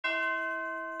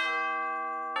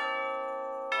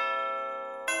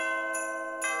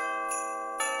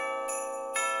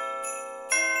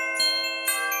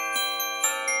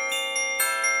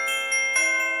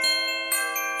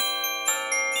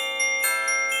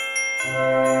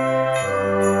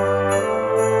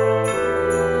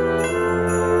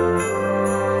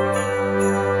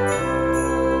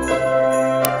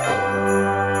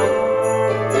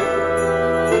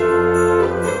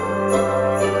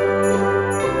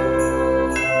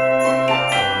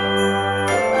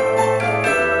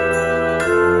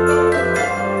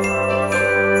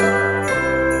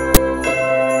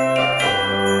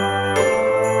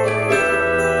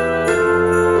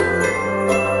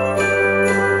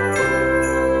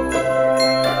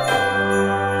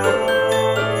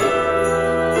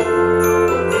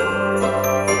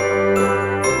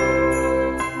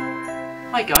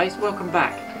Hi guys, welcome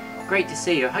back. Great to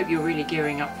see you. I hope you're really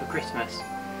gearing up for Christmas.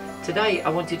 Today I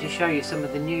wanted to show you some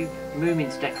of the new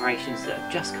Moomins decorations that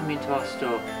have just come into our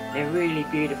store. They're really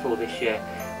beautiful this year.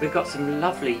 We've got some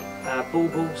lovely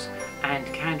baubles and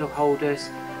candle holders,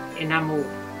 enamel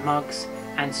mugs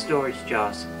and storage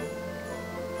jars.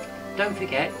 Don't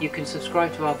forget you can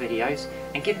subscribe to our videos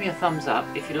and give me a thumbs up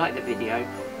if you like the video,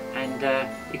 and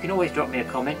you can always drop me a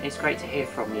comment. It's great to hear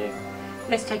from you.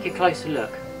 Let's take a closer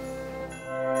look.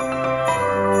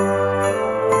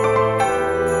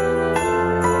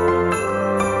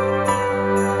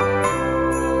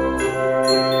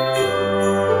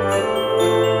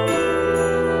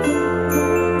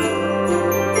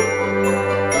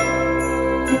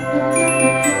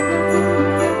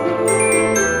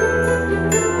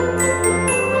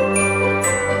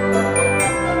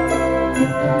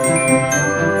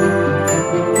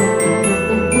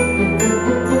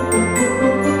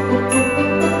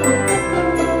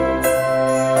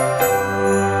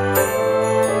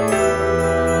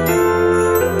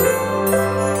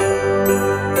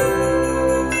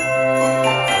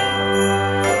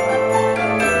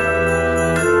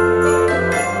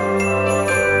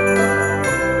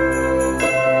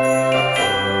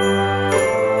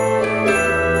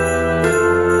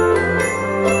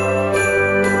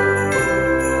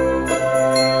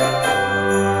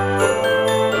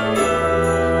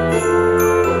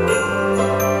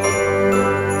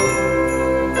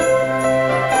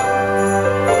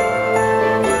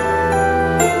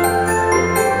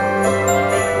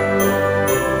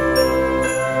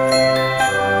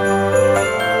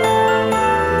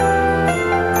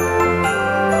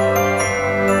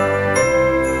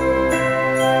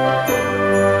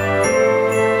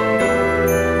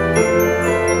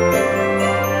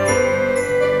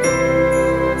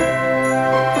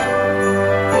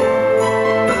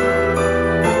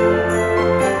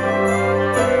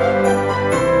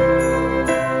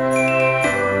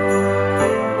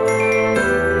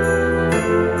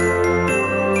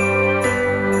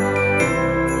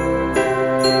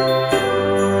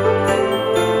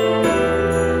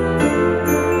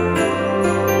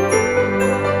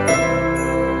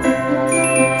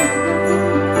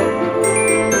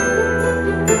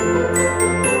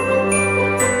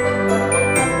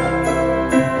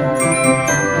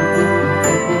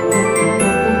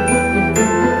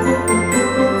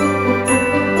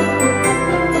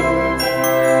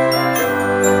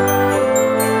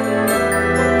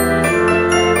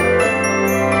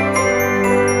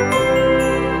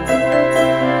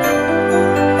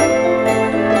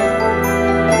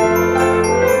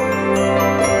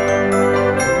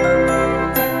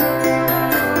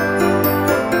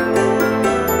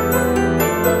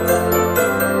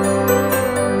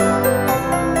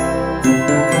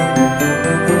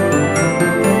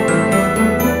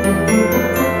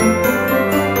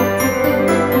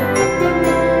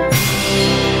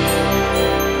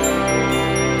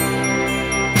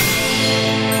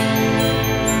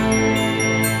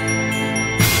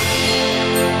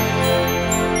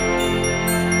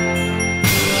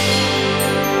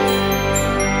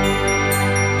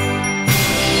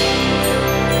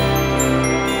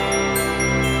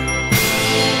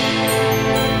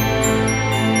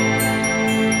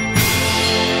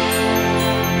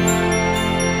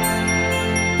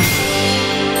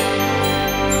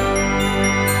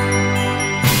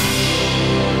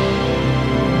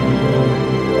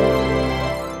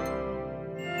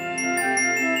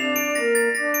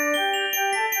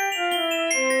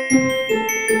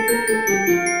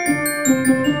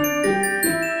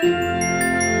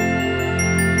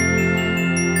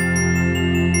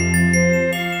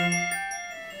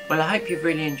 Well, I hope you've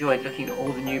really enjoyed looking at all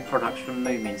the new products from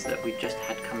Moomins that we've just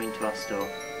had come into our store.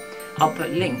 I'll put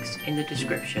links in the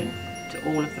description to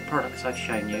all of the products I've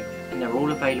shown you, and they're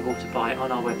all available to buy on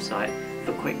our website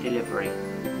for quick delivery.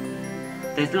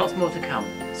 There's lots more to come,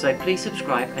 so please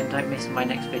subscribe and don't miss my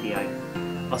next video.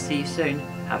 I'll see you soon.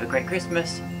 Have a great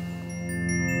Christmas.